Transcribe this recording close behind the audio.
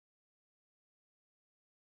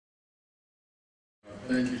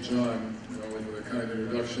thank you, John, not only for the kind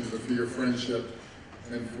introduction, but for your friendship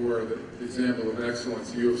and for the example of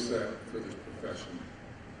excellence you have set for the profession.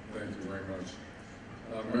 Thank you very much.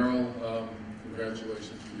 Merrill,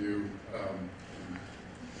 congratulations to you.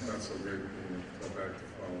 Not so great for you to go back to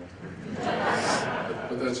follow.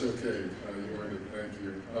 But that's okay. You earned it. Thank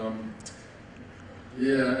you.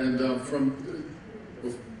 Yeah, and from the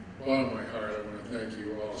bottom of my heart, I want to thank you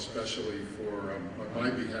all, especially for, on my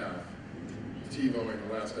behalf, TiVoing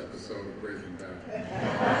the last episode of Breaking Bad.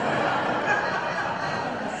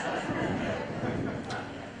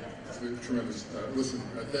 It's tremendous. Listen,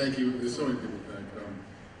 thank you. There's so many people to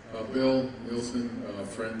thank. Bill Nielsen,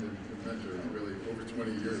 friend and mentor, really over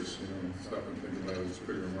 20 years. Stop and think about it. It's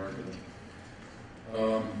pretty remarkable.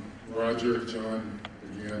 Roger, John,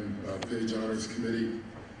 again, Page Honors Committee,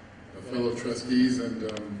 fellow trustees, and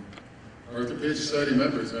Arthur Page Society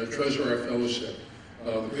members. I treasure our fellowship.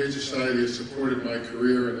 The Page Society has supported my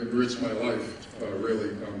career and enriched my life, really,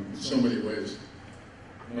 in so many ways.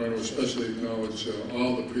 I want to especially acknowledge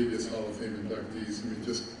all the previous Hall of Fame inductees. I mean,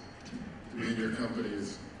 just to be in your company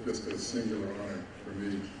is just a singular honor for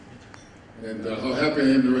me. And how happy I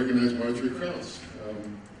am to recognize Marjorie Krause.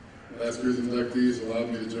 Last year's inductees allowed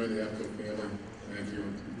me to join the Ashooh family. Thank you.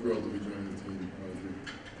 I'm thrilled to be joining the team,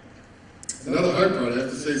 Marjorie. Another hard part, I have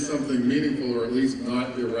to say something meaningful or at least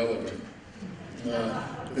not irrelevant.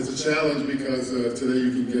 It's a challenge because today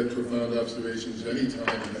you can get profound observations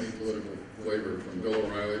anytime in any political flavor, from Bill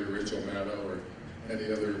O'Reilly to Rachel Maddow or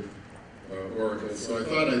any other oracles. So I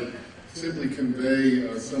thought I'd simply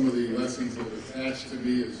convey some of the lessons that have attached to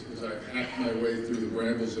me as I've hacked my way through the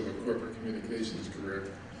brambles of a corporate communications career.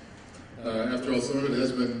 After all, some of it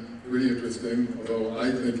has been pretty interesting, although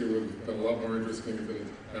I think it would have been a lot more interesting if it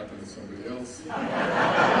had happened to somebody else.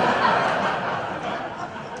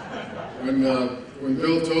 When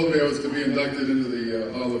Bill told me I was to be inducted into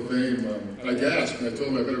the Hall of Fame, I gasped and I told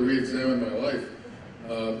him I better re-examine my life.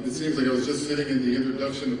 It seems like I was just sitting in the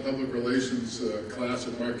Introduction to Public Relations class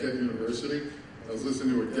at Marquette University. I was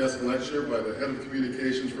listening to a guest lecture by the head of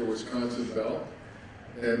communications for Wisconsin Bell.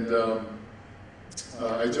 And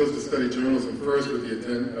I chose to study journalism first with the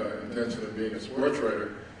intention of being a sports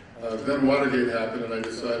writer. Then Watergate happened, and I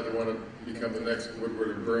decided I want to become the next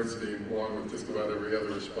Woodward and Bernstein, along with just about every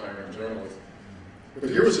other aspiring journalist. But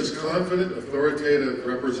here was this confident, authoritative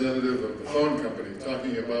representative of the phone company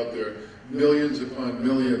talking about their millions upon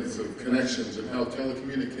millions of connections and how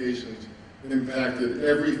telecommunications impacted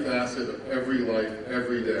every facet of every life,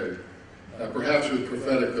 every day. Perhaps it was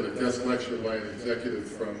prophetic that a guest lecture by an executive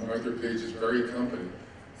from Arthur Page's very company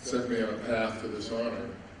set me on a path to this honor.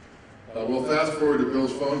 Well, fast forward to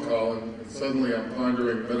Bill's phone call, and suddenly I'm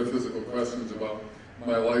pondering metaphysical questions about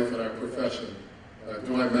my life and our profession.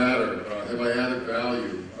 Do I matter? Have I added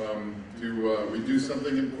value? Do we do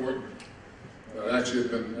something important? Actually,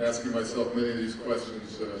 I've been asking myself many of these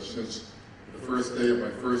questions since the first day of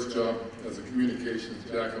my first job as a communications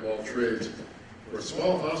jack of all trades for a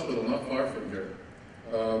small hospital not far from here.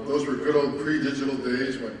 Those were good old pre-digital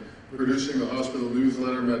days when producing the hospital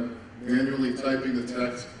newsletter meant manually typing the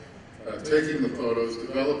text, taking the photos,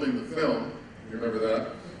 developing the film, you remember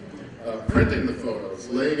that, printing the photos,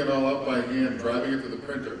 laying it all up by hand, driving it to the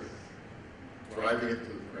printer. Driving it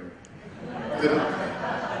to the printer.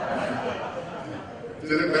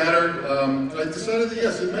 Did it matter? I decided that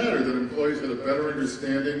yes, it mattered, that employees had a better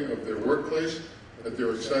understanding of their workplace, that they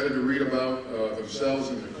were excited to read about themselves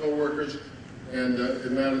and their coworkers, and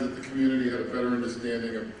it mattered that the community had a better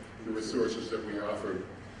understanding of the resources that we offered.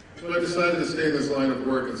 So I decided to stay in this line of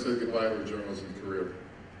work and say goodbye to a journalism career.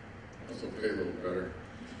 Also pay a little better.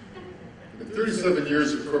 In 37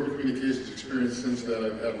 years of corporate communications experience since then,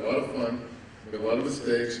 I've had a lot of fun, made a lot of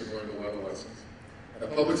mistakes, and learned a lot of lessons.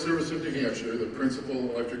 At Public Service of New Hampshire, the principal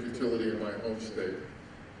electric utility in my home state,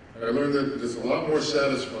 I learned that it is a lot more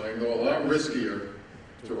satisfying, though a lot riskier,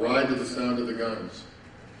 to ride to the sound of the guns.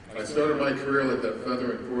 I started my career like that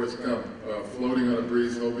feather in Forrest Gump, floating on a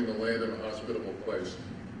breeze, hoping to land in a hospitable place.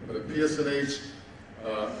 But at PSNH,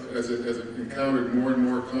 as it encountered more and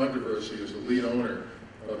more controversy as a lead owner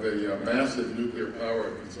of a massive nuclear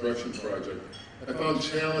power construction project, I found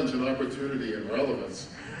challenge and opportunity and relevance,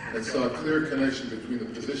 and saw a clear connection between the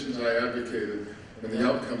positions I advocated and the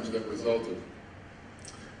outcomes that resulted.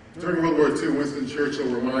 During World War II, Winston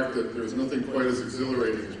Churchill remarked that there was nothing quite as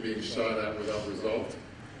exhilarating as being shot at without result.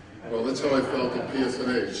 Well, that's how I felt at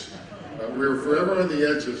PSNH. We were forever on the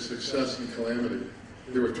edge of success and calamity.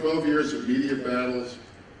 There were 12 years of media battles,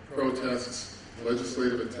 protests,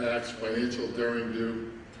 legislative attacks, financial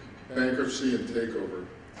daring-do, bankruptcy, and takeover.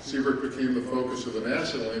 Seabrook became the focus of the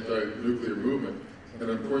national anti-nuclear movement, an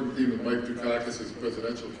important theme of Mike Dukakis'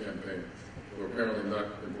 presidential campaign, though apparently not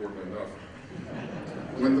important enough.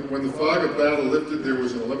 When the fog of battle lifted, there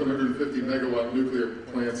was an 1,150 megawatt nuclear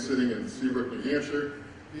plant sitting in Seabrook, New Hampshire.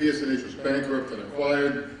 PSNH was bankrupt and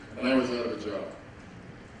acquired, and I was out of a job.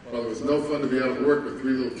 While it was no fun to be out of work with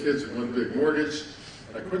 3 little kids and 1 big mortgage,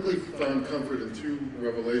 I quickly found comfort in 2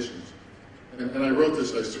 revelations. And I wrote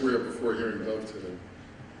this, I swear, before hearing Dove today.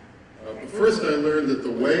 But first, I learned that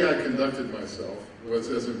the way I conducted myself was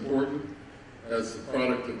as important as the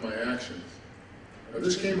product of my actions.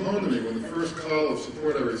 This came home to me when the first call of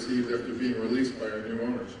support I received after being released by our new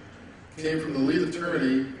owners came from the lead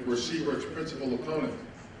attorney for Seabrook's principal opponent.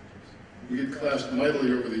 We had clashed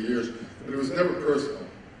mightily over the years, but it was never personal,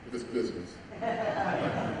 this business.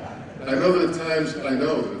 I know that at times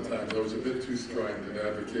I was a bit too strident in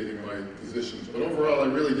advocating my positions, but overall I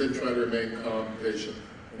really did try to remain calm, patient,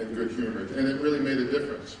 and good-humored, and it really made a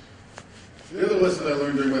difference. The other lesson I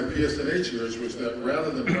learned during my PSNH years was that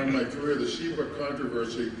rather than harm my career, the Seabrook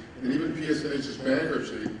controversy and even PSNH's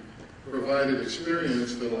bankruptcy provided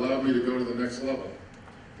experience that allowed me to go to the next level.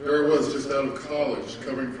 There I was, just out of college,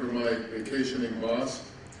 covering for my vacationing boss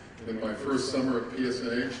in my first summer at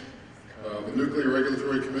PSNH. The Nuclear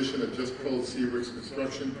Regulatory Commission had just pulled Seabrook's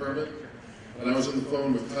construction permit, and I was on the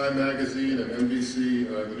phone with Time Magazine and NBC,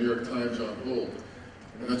 the New York Times on hold.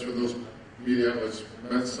 And that's when those media outlets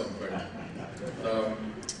meant something. But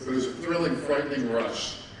it was a thrilling, frightening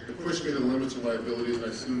rush. It pushed me to the limits of my abilities, and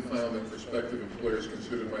I soon found that prospective employers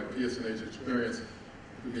considered my PSNH experience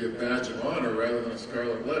to be a badge of honor rather than a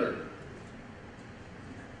scarlet letter.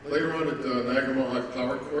 Later on at Niagara Mohawk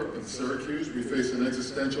Power Corp in Syracuse, we faced an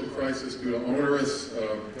existential crisis due to onerous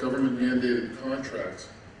government-mandated contracts.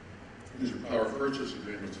 These are power purchase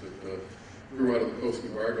agreements that grew out of the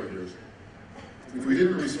post-embargo years. If we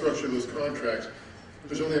didn't restructure those contracts, it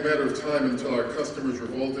was only a matter of time until our customers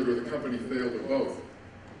revolted or the company failed, or both.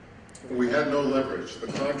 But we had no leverage. The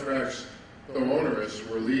contracts, though onerous,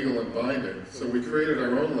 were legal and binding, so we created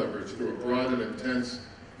our own leverage through a broad and intense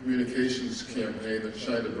communications campaign that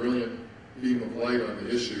shined a brilliant beam of light on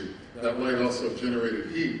the issue. That light also generated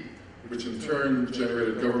heat, which in turn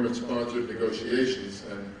generated government-sponsored negotiations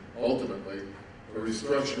and ultimately a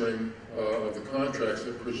restructuring of the contracts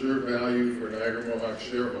that preserved value for Niagara Mohawk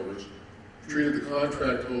shareholders, treated the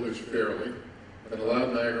contract holders fairly, and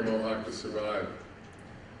allowed Niagara Mohawk to survive.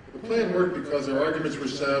 The plan worked because our arguments were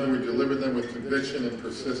sound and we delivered them with conviction and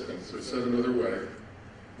persistence. Or said another way,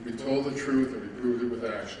 we told the truth and we proved it with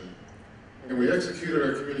action. And we executed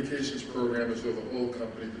our communications program as though the whole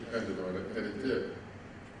company depended on it, and it did.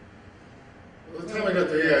 By the time I got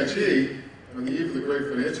to AIG, on the eve of the great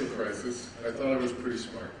financial crisis, I thought I was pretty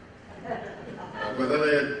smart. But then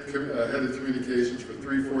I had headed communications for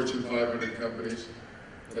 3 Fortune 500 companies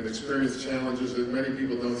and experienced challenges that many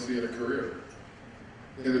people don't see in a career.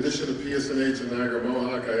 In addition to PSNH and Niagara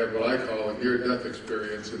Mohawk, I had what I call a near-death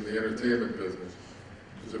experience in the entertainment business.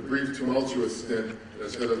 It was a brief, tumultuous stint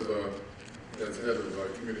as head of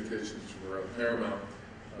communications for Paramount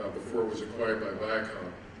before it was acquired by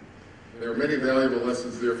Viacom. There are many valuable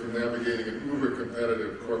lessons there from navigating an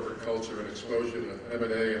uber-competitive corporate culture and exposure to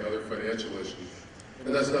M&A and other financial issues.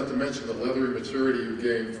 And that's not to mention the leathery maturity you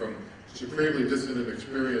gain from supremely dissonant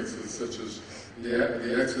experiences such as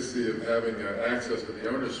the ecstasy of having access to the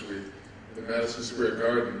owner's suite in Madison Square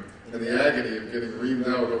Garden and the agony of getting reamed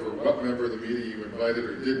out over what member of the media you invited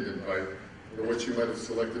or didn't invite or what you might have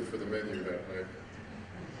selected for the menu that night.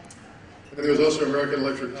 And there was also American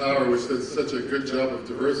Electric Power, which did such a good job of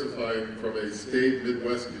diversifying from a staid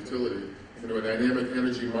Midwest utility into a dynamic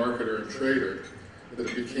energy marketer and trader that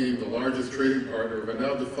it became the largest trading partner of a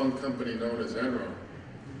now defunct company known as Enron.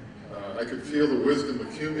 I could feel the wisdom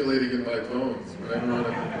accumulating in my bones when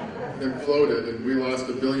Enron imploded, and we lost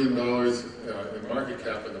 $1 billion in market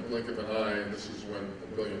cap in the blink of an eye, and this is when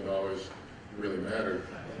 $1 billion really mattered.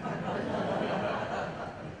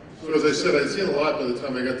 So as I said, I'd seen a lot by the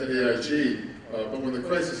time I got to AIG, but when the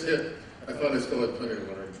crisis hit, I thought I still had plenty to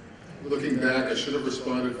learn. Looking back, I should have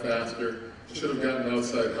responded faster, should have gotten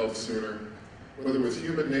outside help sooner. Whether it was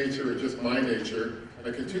human nature or just my nature, I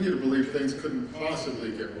continue to believe things couldn't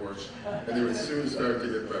possibly get worse, and they would soon start to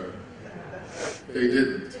get better. They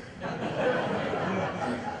didn't.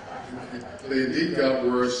 They indeed got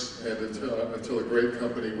worse, and until a great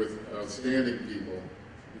company with outstanding people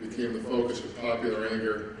became the focus of popular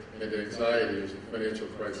anger and anxiety as the financial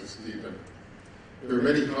crisis deepened. There are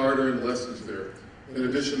many hard-earned lessons there. In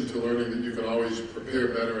addition to learning that you can always prepare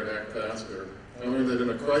better and act faster, I learned that in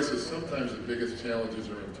a crisis, sometimes the biggest challenges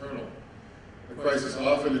are internal. The crisis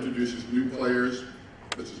often introduces new players,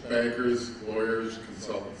 such as bankers, lawyers,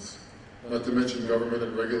 consultants. not to mention government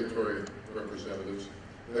and regulatory representatives.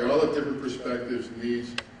 They all have different perspectives,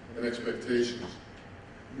 needs, and expectations.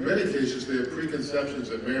 In many cases, they have preconceptions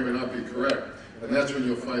that may or may not be correct, and that's when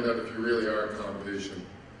you'll find out if you really are accommodation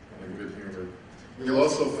and good humor. You'll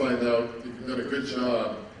also find out if you've done a good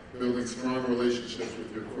job building strong relationships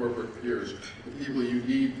with your corporate peers, the people you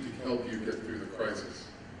need to help you get through the crisis.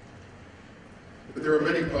 But there are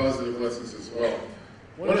many positive lessons as well.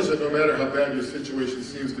 One is that no matter how bad your situation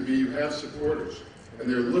seems to be, you have supporters, and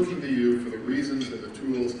they're looking to you for the reasons and the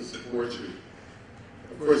tools to support you.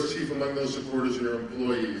 Of course, chief among those supporters are your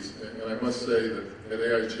employees, and I must say that at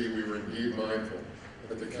AIG we were indeed mindful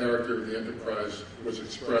that the character of the enterprise was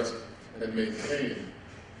expressed and maintained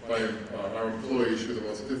by our employees through the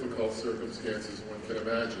most difficult circumstances one can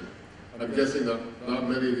imagine. I'm guessing that not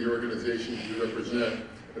many of the organizations you represent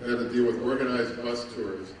have had to deal with organized bus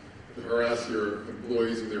tours to harass your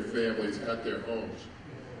employees and their families at their homes,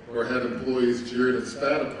 or had employees jeered and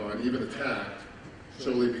spat upon, even attacked,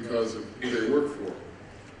 solely because of who they work for.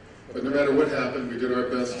 But no matter what happened, we did our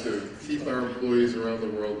best to keep our employees around the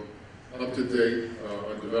world up to date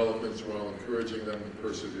on developments while encouraging them to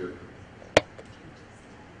persevere.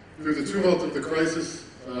 Through the tumult of the crisis,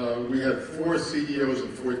 we had 4 CEOs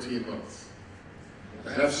in 14 months.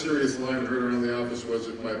 A half-serious line heard around the office was,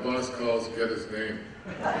 if my boss calls, get his name.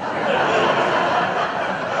 It's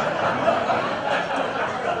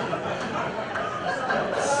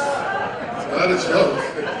not a joke.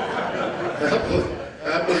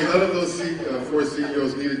 Happily, none of those 4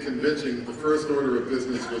 CEOs needed convincing. The first order of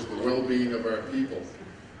business was the well-being of our people.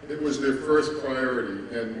 It was their first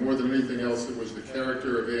priority, and more than anything else, it was the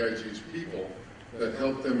character of AIG's people that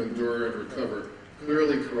helped them endure and recover,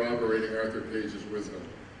 clearly corroborating Arthur Page's wisdom.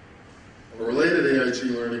 A related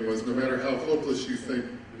AIG learning was, no matter how hopeless you think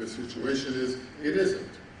the situation is, it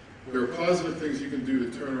isn't. There are positive things you can do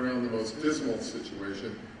to turn around the most dismal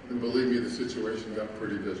situation, and believe me, the situation got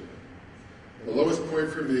pretty dismal. The lowest point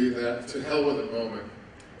for me, that to hell with it moment,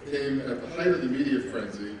 came at the height of the media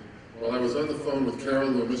frenzy while I was on the phone with Carol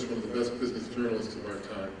Loomis, one of the best business journalists of our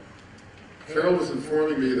time. Carol was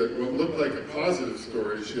informing me that what looked like a positive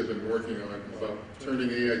story she had been working on about turning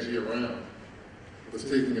AIG around was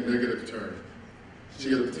taking a negative turn. She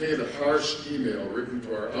had obtained a harsh email written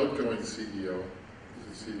to our outgoing CEO,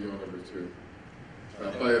 this is CEO number 2,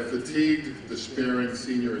 by a fatigued, despairing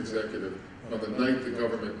senior executive on the night the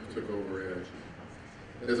government took over AIG.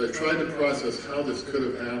 As I tried to process how this could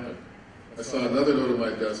have happened, I saw another note on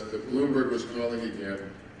my desk that Bloomberg was calling again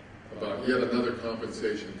about yet another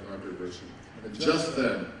compensation controversy. And just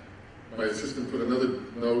then, my assistant put another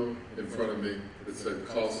note in front of me that said,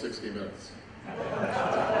 call 60 Minutes.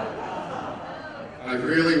 I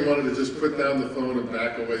really wanted to just put down the phone and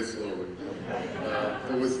back away slowly.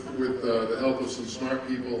 But with the help of some smart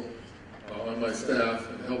people on my staff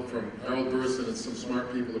and help from Harold Burson and some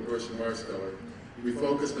smart people at Burson Marsteller, we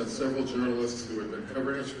focused on several journalists who had been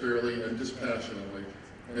covering us fairly and dispassionately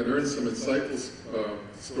and earned some insightful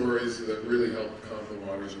stories that really helped calm the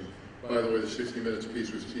waters. And by the way, the 60 Minutes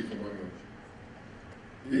piece was chief among them.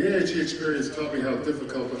 The AIG experience taught me how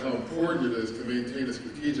difficult and how important it is to maintain a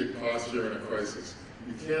strategic posture in a crisis.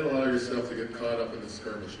 You can't allow yourself to get caught up in the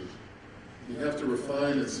skirmishes. You have to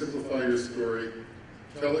refine and simplify your story,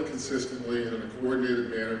 tell it consistently and in a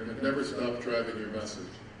coordinated manner, and never stop driving your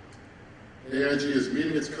message. AIG is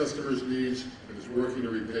meeting its customers' needs and is working to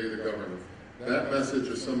repay the government. That message,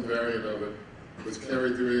 or some variant of it, was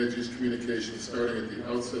carried through AIG's communication starting at the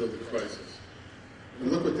outset of the crisis.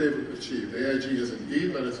 And look what they've achieved. AIG has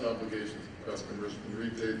indeed met its obligations to customers and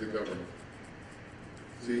repaid the government.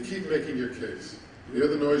 So you keep making your case. The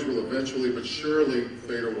other noise will eventually but surely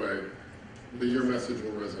fade away, but your message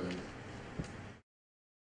will resonate.